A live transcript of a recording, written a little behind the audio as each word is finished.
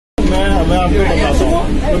मैं आपको बताता हूँ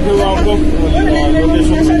क्योंकि वो आपको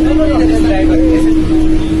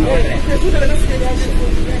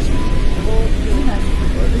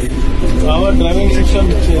our driving section.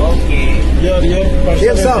 Your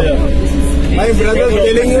Yes, sir. My brother is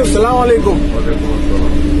telling you, Assalamu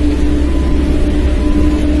alaikum.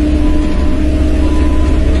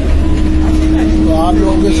 तो आप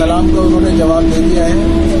लोगों के सलाम का उन्होंने जवाब दे दिया है.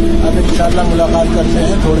 अब इंशाल्लाह मुलाकात करते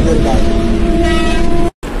हैं थोड़ी देर बाद.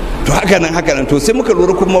 to haka nan to sai muka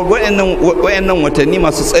lura kuma wayannan watanni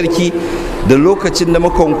masu tsarki da lokacin da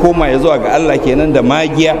muka koma ya zuwa ga Allah kenan da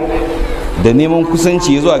magiya da neman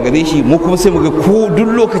kusanci ya zuwa gare shi, mu kuma sai muga ko duk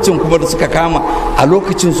lokacin kuma da suka kama a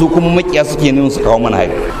lokacin su kuma makiya suke neman su kawo mana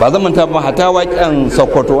hari. Ba zan manta ba hata waƙen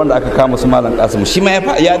Sokoto wanda aka kama su Malam Kasim shi ma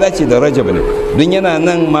ya dace da Rajab ne, don yana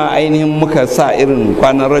nan ma ainihin muka sa irin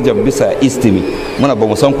kwanan Rajab bisa istimi muna ba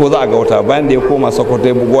mu san ko za a ga wata, bayan da ya koma Sokoto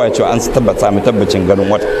ya bugowa cewa an tabbacin ganin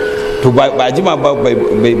wata. To ba jima ba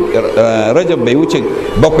Rajab bai wuce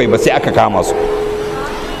 7 ba sai aka kama su.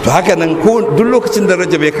 To haka nan ko duk lokacin da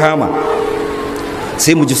Rajab ya kama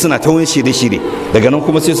sai mu ji suna ta wani shirye-shirye, daga nan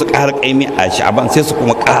kuma sai su ƙara ƙaimi a Sha'ban, sai su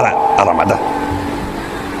kuma ƙara a Ramadan.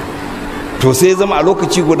 To sai zama a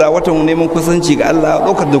lokaci guda watan neman kusanci ga Allah,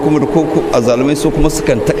 lokacin da kuma da koko a zalumai so kuma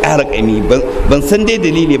sukan ta ƙara ƙaimi, ban san dai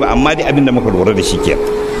dalili ba, amma dai abin da muka lura da shi ke.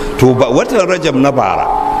 To ba watan Rajab na bara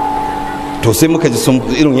to sai muka ji sun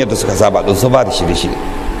irin yadda suka saba don su ba da shirye-shirye,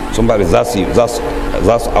 sun ba da za su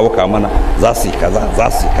auka mana, za su yi kaza, za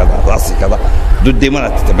su yi kaza, za su yi kaza, duk dai mana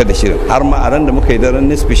ta tafi da shirin. Har ma a ran da muka yi daren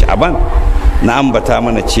nisfi Sha'ban na ambata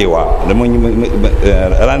mana cewa da mun yi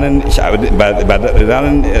ranar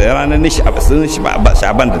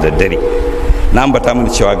Sha'ban da daddare na ambata mana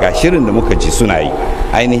cewa ga shirin da muka ji suna yi,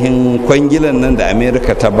 ainihin kwangilan nan da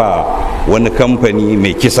Amerika ta ba wani kamfani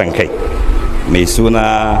mai kisan kai mai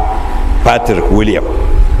suna Patrick William,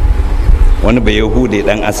 wani bai yahude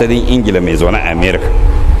dan asalin Ingila mai zaune a Amerika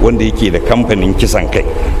wanda yake da kamfanin kisan kai.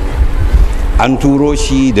 An turo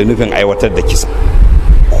shi da nufin aiwatar da kisa,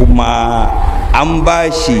 kuma an ba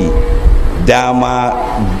shi dama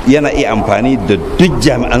yana iya amfani da duk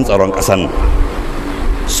jami'an tsaron ƙasar nan,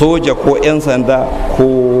 soja ko 'yan sanda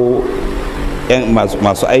ko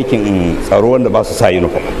masu aikin tsaro wanda ba su sa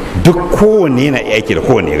uniform, duk kowanne yana aiki da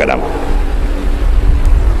kowanne ga dama.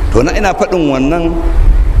 To na ina faɗin wannan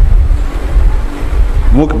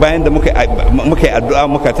bayan da muka yi addu'a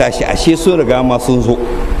muka tashi, ashe sun riga ma sun zo.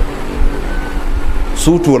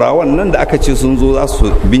 Su turawan nan da aka ce sun zo za su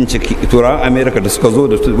binciki, turawan Amerika da suka zo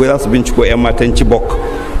da za su binciko 'yan matan Chibok,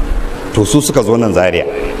 to su suka zo nan Zaria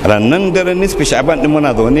rannan daren nisfi Sha'ban din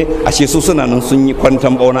muna zaune, ashe su suna nan sun yi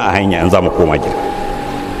kwantan bauna a hanya an za mu koma gida.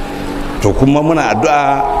 To kuma muna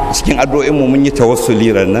addu'a, cikin addu'o'in mu mun yi tawassuli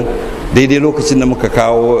rannan daidai lokacin da muka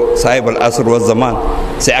kawo sahibul asr wa zaman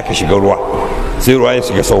sai aka shiga ruwa, sai ruwa ya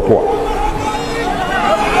shiga saukowa.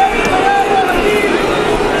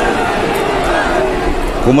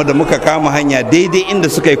 Kuma da muka kama hanya daidai inda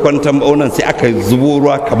suka yi kwantan baunan sai aka zubo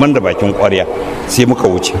ruwa kamar da bakin kwarya, sai muka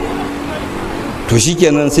wuce. To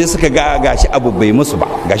shikenan sai suka ga gashi abu bai musu ba,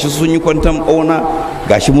 gashi sun yi kwantan bauna,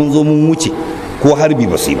 gashi mun zo mun wuce ko harbi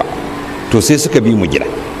ba su yi ba. To sai suka bi mu gida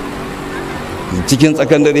cikin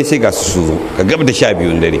tsakan dare, sai ga su zo ka gab da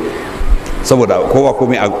 12 dare, saboda kowa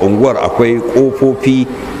komai a unguwar akwai kofofi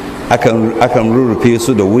akan rurrufe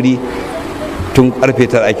su da wuri, tun karfe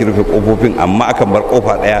 9 ake rufe kofofin, amma akan bar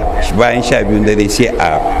kofa daya bayan 12 dare sai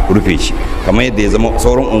a rufe shi, kamar yadda ya zama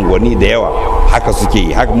sauran unguwanni da yawa haka suke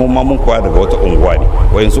yi. Haka mun ma mun kowa daga wata unguwa ne,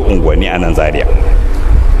 wayansu unguwanni a nan Zaria.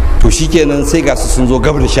 To shikenan sai ga su sun zo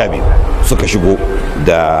gab da 12 suka shigo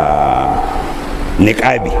da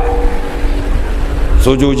niqabi,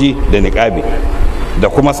 sojoji da niqabi da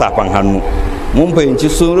kuma safan hannu. Mun fahimci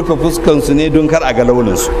sun rufe fuskansu ne don kar a ga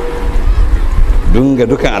launinsu, don ga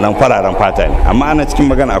dukan alan fararen fata ne, amma ana cikin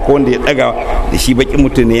magana akwai wanda ya daga da shi baki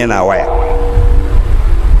mutum ne yana waya,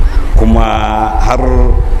 kuma har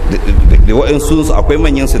da waɗansu akwai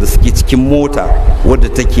manyansu da suke cikin mota wadda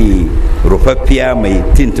take rufaffiya mai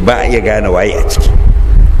tint ba a iya gane waye a ciki.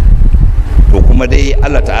 To kuma dai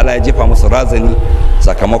Allah ta'ala ya jefa musu razani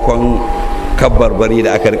sakamakon kabbarbari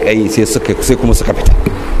da aka rika yi, sai kuma suka fita.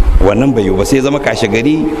 Wannan bai yi ba, sai zama kashe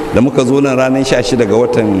gari da muka zo nan ranar 16 ga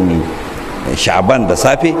watan Sha'ban da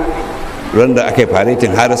safe, randa aka yi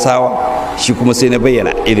faretin harisawa, shi kuma sai na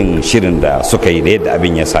bayyana irin shirin da suka yi da yadda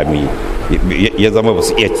abin ya sami ya zama ba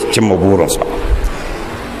su iya cimma burinsu ba.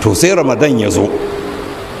 To sai Ramadan ya zo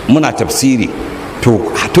muna tafsiri, to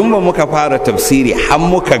tun ba muka fara tafsiri har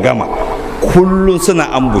muka gama kullum suna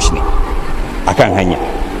ambush ne akan hanya,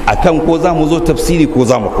 akan ko za mu zo tafsiri ko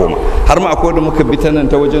za mu koma. Har ma akwai da muka bi ta nan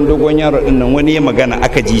ta wajen dogon yaro din nan, wani ya magana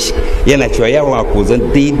aka ji shi yana cewa yawa ko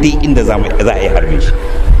zan daidai inda za a yi harbe shi,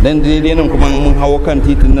 dan daidai nan kuma mun hawo kan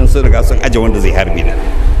titin nan sun riga sun aje wanda zai harbe da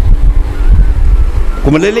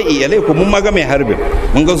kuma lalle iyalai ko mun ma ga mai harbin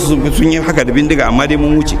mun ga su sun yi haka da bindiga amma dai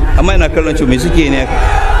mun wuce, amma ina kallon cewa me suke ne.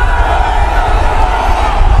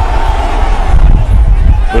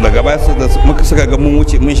 To daga baya muka suka ga mun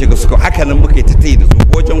wuce mun shiga suka haka nan muka yi ta tayi da su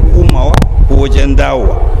wajen komawa ko wajen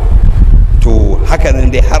dawowa. To haka nan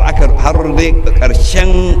dai har dai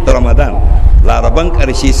karshen Ramadan, laraban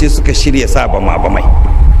karshe sai suka shirya sa bama-bamai,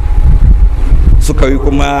 suka yi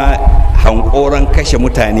kuma hankoran kashe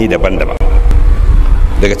mutane daban-daban.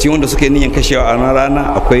 Daga cikin wanda suka yi niyyar kashewa a nan rana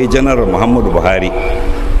akwai janar Muhammadu Buhari,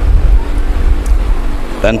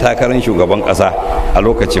 dan takarar shugaban kasa a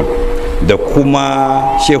lokacin, da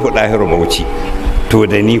kuma Shehu Dahiru Bauchi, to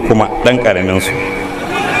da ni kuma dan karamin su.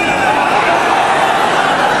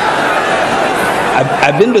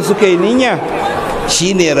 Abinda suka yi niyya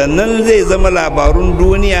shine rannan zai zama labarun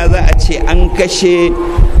duniya, za a ce an kashe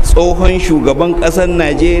tsohon shugaban ƙasar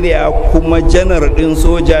Najeriya kuma janar ɗin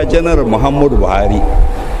soja, janar Muhammadu Buhari.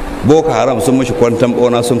 Boko Haram sun mashi kwantan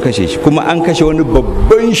ɓauna sun kashe shi, kuma an kashe wani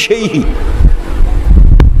babban shehi,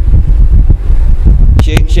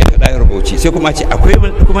 Sheikh Dahiru Bauchi. Sai kuma ce akwai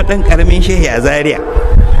kuma ɗan ƙaramin shehi a Zaria,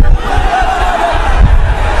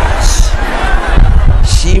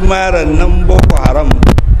 shi ma rannan Boko Haram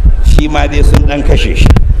shi ma dai sun ɗan kashe shi.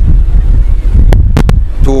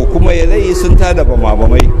 To kuma yanayi sun tada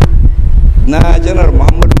bama-bamai na janar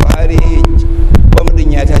Muhammadu Buhari, bam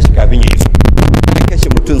ɗin ya tashi kafin ya iso, an kashe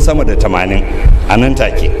mutum sama da 80 a nan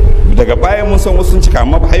take. Daga bayan mun san wasu sun cika,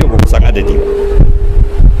 amma ba hayo ba mu san adadi ba,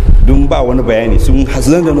 don ba wani bayani. Sun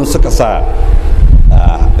zanganin suka sa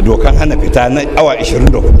dokan hana fita na awa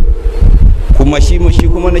 24, kuma shi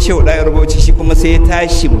kuma na Shehu Dahiru Bauchi shi kuma sai ya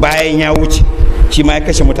tashi bayan ya wuce, shi ma ya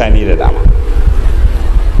kashe mutane da dama.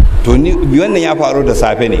 To ni wannan ya faru da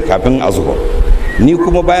safe ne kafin azhar, ni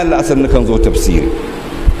kuma bayan la'asar nakan zo tafsiri.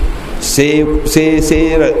 Sai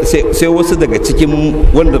wasu daga cikin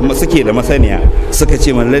wanda suke da masaniya suka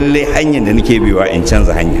ce man lalle hanyar da nake biwa in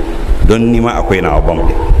canza hanya, don ni ma akwai nawa bam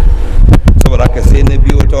ɗin. Saboda haka sai na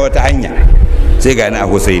biyo ta wata hanya, sai gani a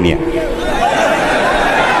Husainiya.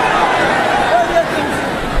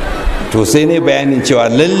 To sai ne bayanin cewa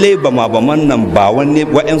lalle bama-baman nan ba wani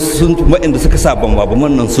waɗanda suka sa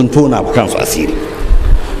bama-baman nan sun tona kansu asiri.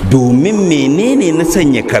 Domin menene na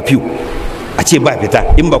sanya kafiyu a ce ba fita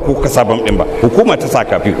in ba ko ka sa bam ɗin ba, hukuma ta sa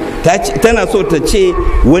kafiyu, tana so ta ce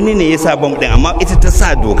wani ne ya sa bam ɗin, amma ita ta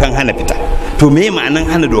sa dokan hana fita. To me ma'anan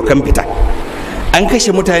hana dokan fita? An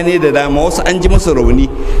kashe mutane da dama, wasu an ji musu rauni,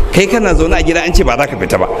 kai kana zaune a gida an ce ba za ka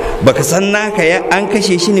fita ba, baka san naka ya an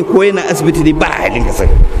kashe shi ne ko yana asibiti ne, ba halin ka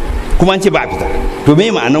sani, kuma an ce ba a fita. To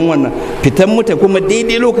me ma'anan wannan fitan mutane kuma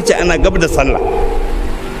daidai lokaci ana gab da sallah,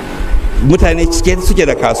 mutane cike suke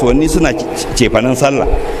da kasuwanni suna cefanen sallah,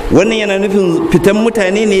 wannan yana nufin fitan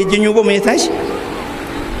mutane ne ya janyo ba mai tashi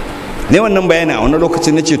ne. Wannan bayani a wani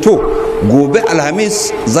lokacin na ce to gobe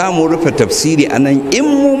Alhamis za mu rufe tafsiri a nan, in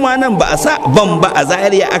mu ma nan ba a sa ban ba a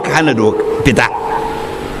Zaria aka hana da fita.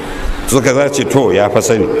 Suka za ce to ya fa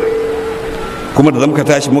sani, kuma da zamka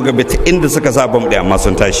tashi muka bi ta inda suka sa bam ɗaya amma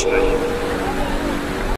sun tashi.